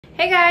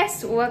Hey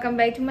guys, welcome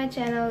back to my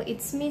channel.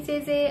 It's me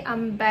Zeze.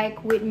 I'm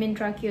back with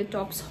Myntra cute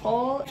tops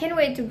haul. Can't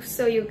wait to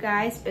show you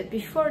guys, but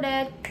before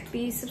that,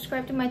 please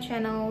subscribe to my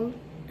channel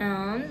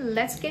and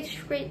let's get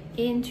straight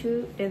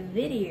into the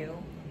video.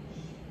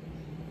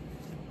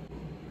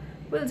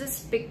 We'll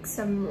just pick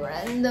some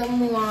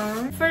random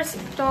one. First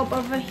top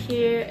over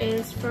here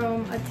is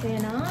from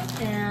Athena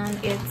and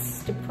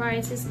the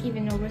price is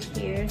given over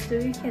here so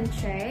you can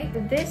check.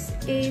 This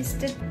is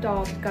the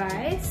top,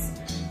 guys.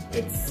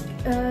 It's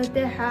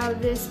they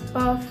have this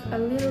puff, a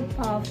little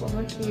puff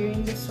over here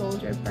in the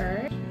shoulder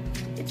part.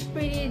 It's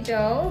pretty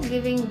though,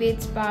 giving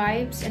beads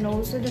vibes, and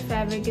also the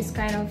fabric is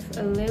kind of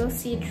a little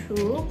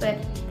see-through, but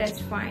that's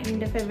fine.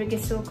 The fabric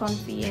is so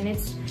comfy and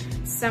it's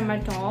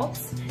summer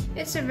tops.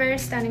 It's a very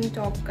stunning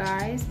top,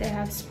 guys. They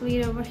have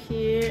split over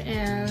here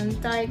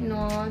and tight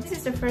knots. This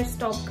is the first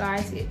top,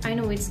 guys. I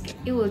know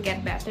it will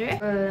get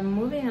better.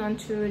 Moving on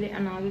to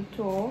another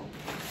top.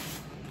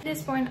 At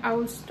this point, I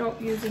will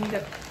stop using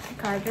the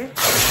carder.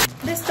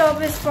 This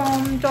top is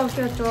from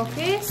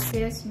Talkies.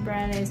 This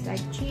brand is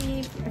like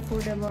cheap,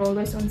 affordable,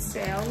 always on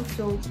sale.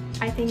 So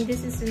I think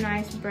this is a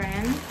nice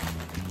brand.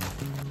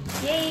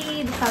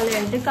 Yay,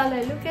 the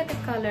color, look at the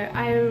color.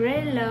 I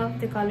really love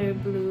the color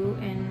blue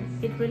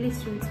and it really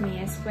suits me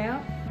as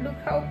well. Look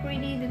how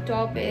pretty the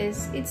top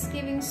is. It's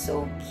giving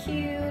so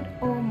cute.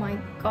 Oh my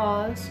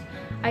gosh,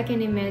 I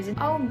can imagine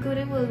how good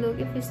it will look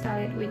if we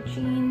style it with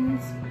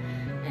jeans.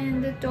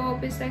 And the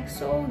top is like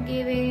so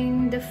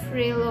giving, the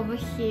frill over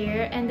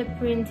here, and the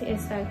print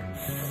is like,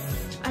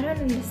 I don't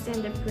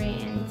understand the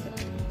print.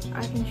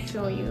 I can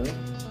show you.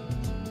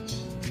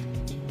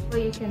 So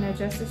you can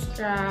adjust the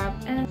strap,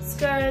 and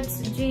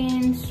skirts,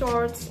 jeans,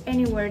 shorts,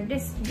 anywhere.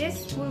 This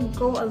will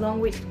go along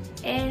with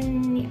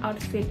any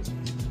outfit.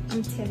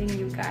 I'm telling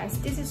you guys,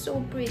 this is so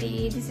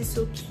pretty, this is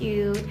so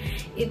cute.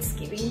 It's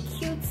giving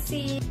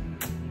cutesy.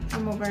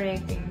 I'm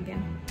overreacting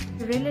again.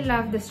 I really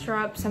love the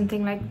strap,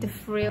 something like the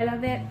frill. I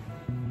love it.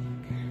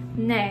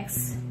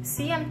 Next,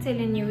 see, I'm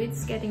telling you,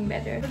 it's getting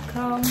better. Here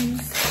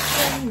comes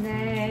the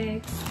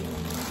next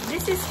one.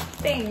 This is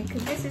pink.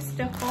 This is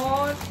the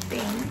hot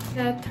pink.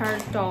 The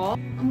third top.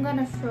 I'm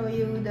gonna show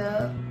you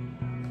the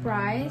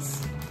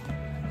price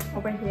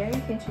over here.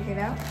 You can check it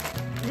out.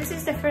 This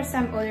is the first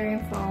time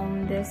ordering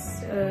from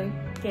this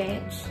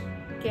Ketch.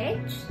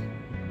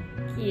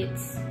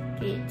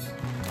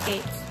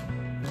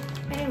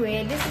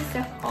 Anyway, this is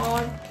the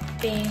hot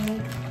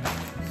pink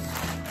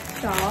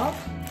top.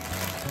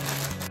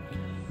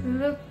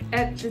 Look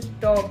at the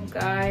top,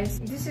 guys.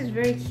 This is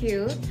very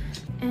cute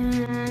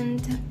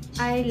and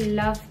I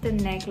love the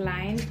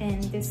neckline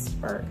and this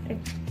part.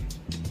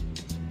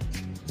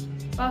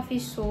 Puffy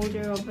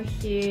shoulder over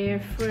here,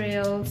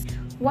 frills.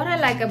 What I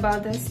like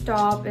about this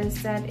top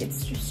is that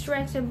it's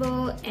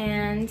stretchable,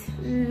 and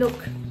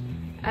look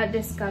at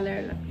this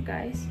color,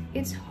 guys.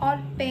 It's hot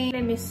pink.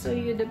 Let me show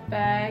you the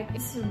back.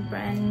 It's a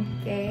brand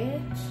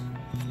Ketch.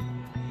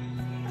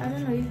 I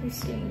don't know if you're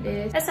seeing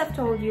this. As I've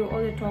told you,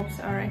 all the tops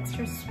are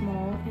extra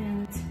small,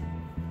 and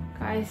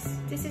guys,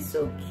 this is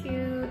so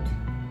cute.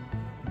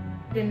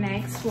 The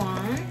next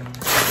one,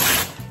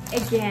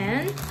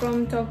 again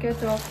from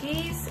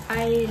Talkies.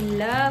 I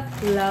love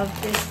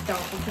this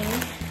top. Okay,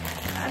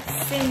 I've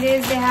seen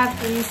this. They have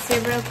in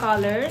several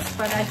colors,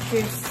 but I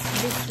choose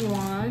this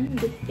one,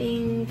 the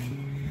pink.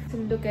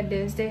 Look at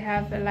this. They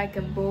have like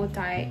a bow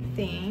tie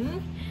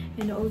thing,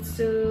 and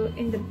also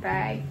in the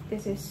back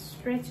this is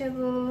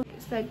stretchable.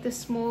 It's like the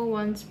small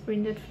ones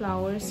printed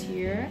flowers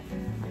here,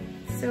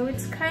 so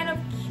it's kind of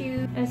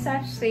cute. As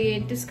I've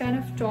said, this kind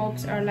of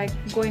tops are like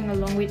going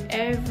along with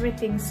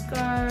everything: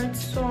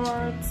 skirts,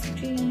 shorts,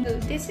 jeans. So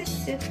this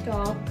is the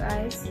top,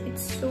 guys.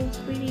 It's so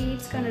pretty.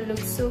 It's gonna look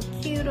so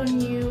cute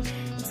on you.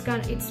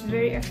 It's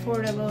very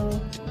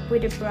affordable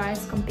with the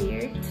price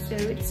compared, so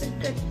it's a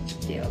good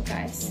deal,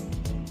 guys.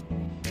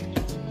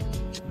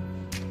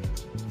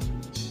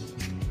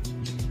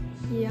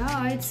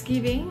 Yeah, it's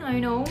giving, I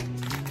know.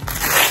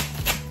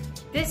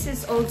 This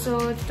is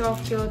also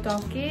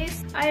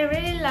Talkies. I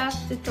really love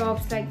the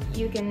tops, like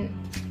you can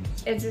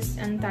adjust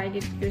and tie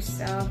it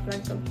yourself,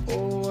 like a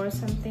bow or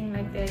something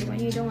like that. When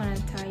you don't want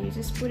to tie, you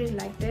just put it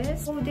like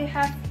this. Oh, they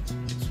have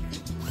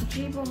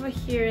strip over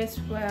here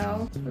as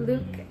well.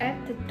 Look at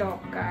the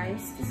top,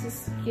 guys. This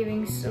is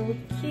giving so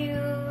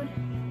cute.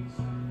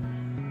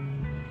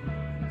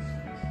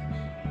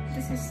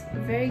 This is a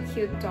very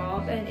cute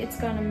top, and it's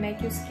gonna make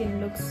your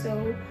skin look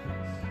so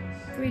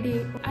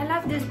pretty. I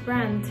love this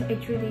brand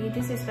actually.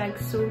 This is like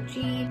so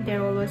cheap.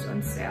 They're always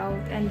on sale,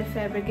 and the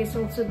fabric is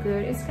also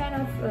good. It's kind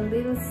of a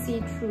little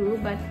see-through,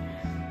 but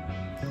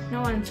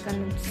no one's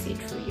gonna see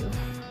through you.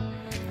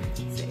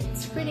 So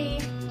it's pretty.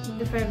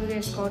 The fabric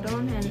is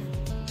cotton, and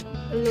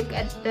look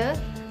at the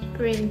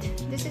print.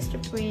 This is the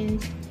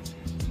print.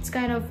 It's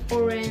kind of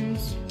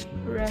orange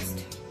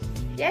rust.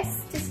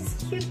 Yes, this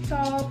is cute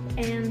top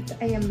and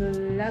I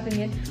am loving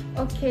it.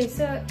 Okay,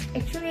 so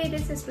actually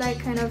this is like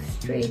kind of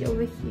straight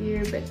over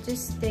here, but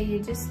you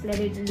just let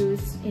it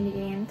loose in the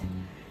end.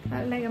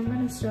 Like I'm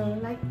gonna show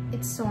like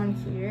it's on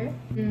here.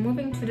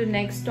 Moving to the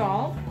next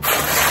top.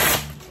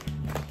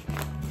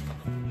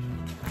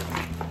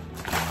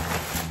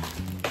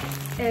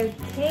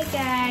 Okay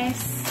guys,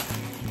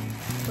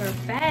 we're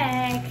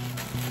back.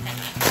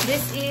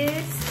 This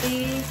is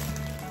the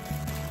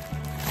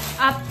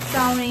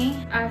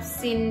uptowning. I've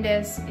seen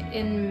this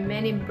in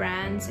many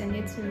brands and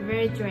it's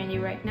very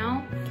trendy right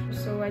now,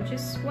 so I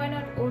just why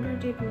not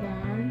ordered it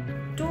one.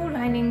 Two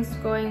linings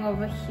going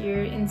over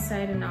here,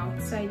 inside and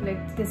outside,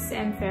 like the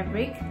same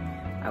fabric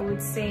I would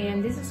say,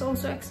 and this is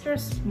also extra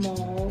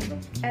small. Look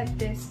at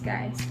this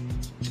guys,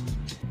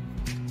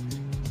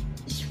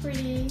 it's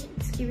pretty,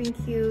 it's giving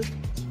cute,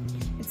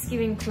 it's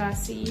giving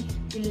classy.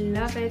 I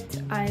love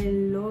it, I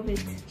love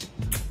it.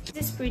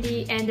 This is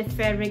pretty and the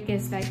fabric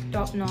is like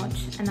top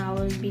notch, and I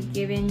will be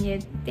giving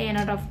it 10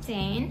 out of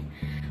 10.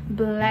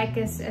 Black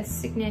is a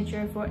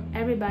signature for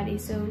everybody,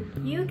 so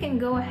you can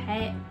go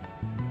ahead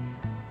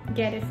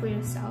get it for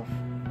yourself.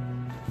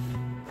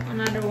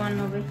 Another one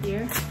over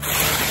here,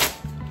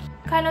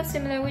 kind of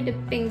similar with the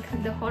pink,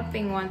 the hot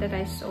pink one that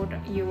I showed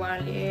you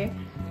earlier.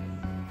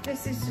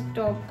 This is the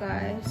top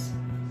guys,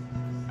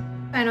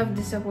 kind of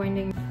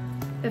disappointing.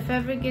 The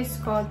fabric is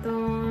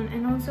cotton,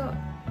 and also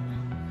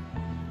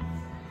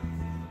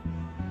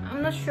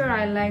I'm not sure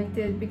I liked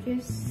it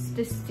because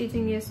the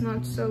stitching is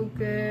not so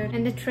good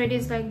and the thread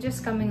is like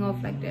just coming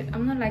off like that.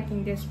 I'm not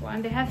liking this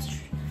one. They have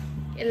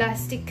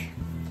elastic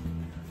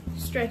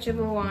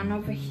stretchable one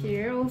over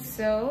here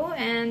also,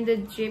 and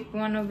the zip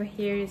one over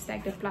here is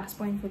like the plus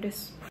point for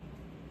this.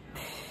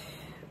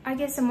 I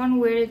guess someone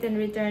wear it and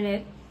return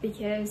it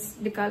because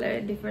the color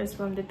differs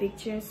from the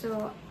picture,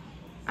 so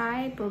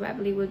I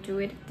probably would do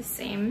it the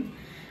same.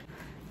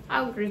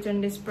 I would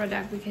return this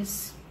product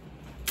because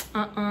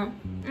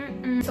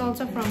It's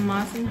also from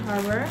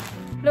Harbour.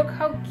 Look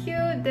how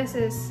cute this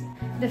is.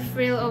 The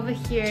frill over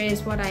here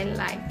is what I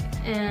like,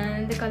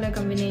 and the color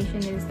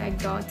combination is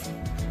like dotted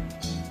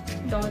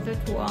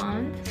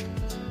one.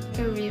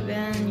 The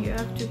ribbon, you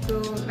have to go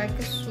like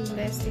a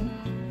sleeveless thing.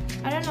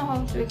 I don't know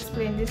how to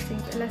explain this thing.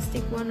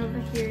 Elastic one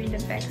over here in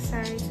the back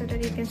side so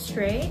that you can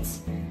straight.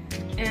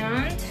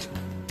 And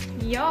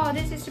yeah,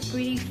 this is a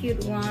pretty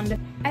cute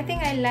one. I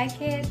think I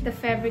like it. The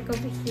fabric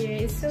over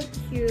here is so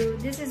cute.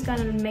 This is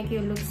gonna make you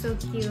look so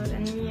cute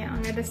and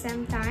young at the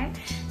same time.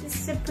 This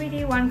is a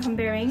pretty one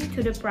comparing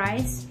to the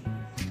price.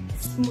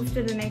 Let's move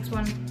to the next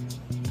one.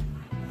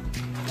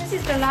 This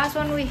is the last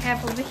one we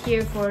have over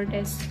here for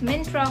this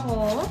Myntra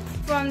haul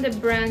from the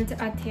brand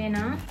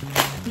Athena.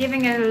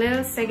 Giving a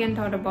little second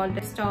thought about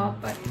this top,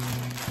 but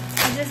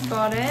I just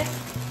bought it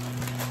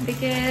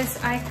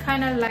because I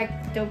kind of like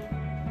the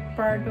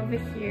part over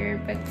here,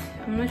 but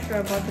I'm not sure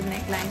about the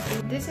neckline.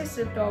 So this is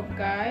the top,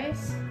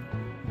 guys.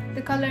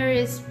 The color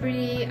is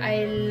pretty.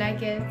 I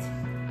like it.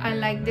 I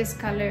like this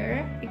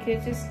color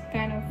because it's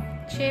kind of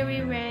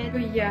cherry red.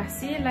 But yeah,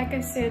 see, like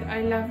I said,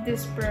 I love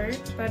this part,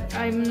 but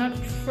I'm not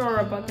sure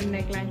about the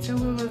neckline, so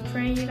we will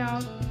try it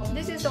out.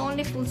 This is the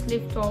only full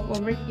sleeve top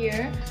over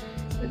here,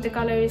 but the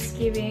color is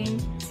giving,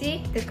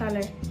 see the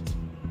color,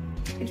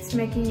 it's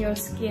making your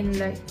skin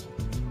like,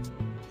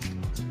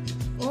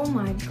 oh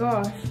my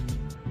gosh,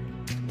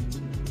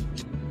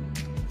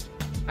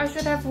 I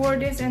should have wore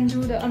this and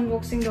do the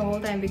unboxing the whole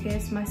time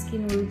because my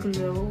skin will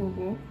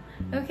glow.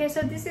 Okay,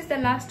 so this is the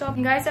last top,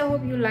 guys. I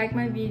hope you like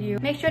my video.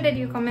 Make sure that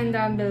you comment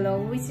down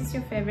below which is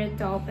your favorite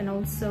top, and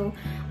also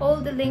all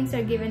the links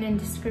are given in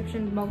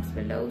description box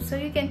below so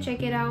you can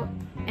check it out,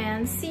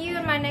 and see you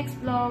in my next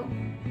vlog.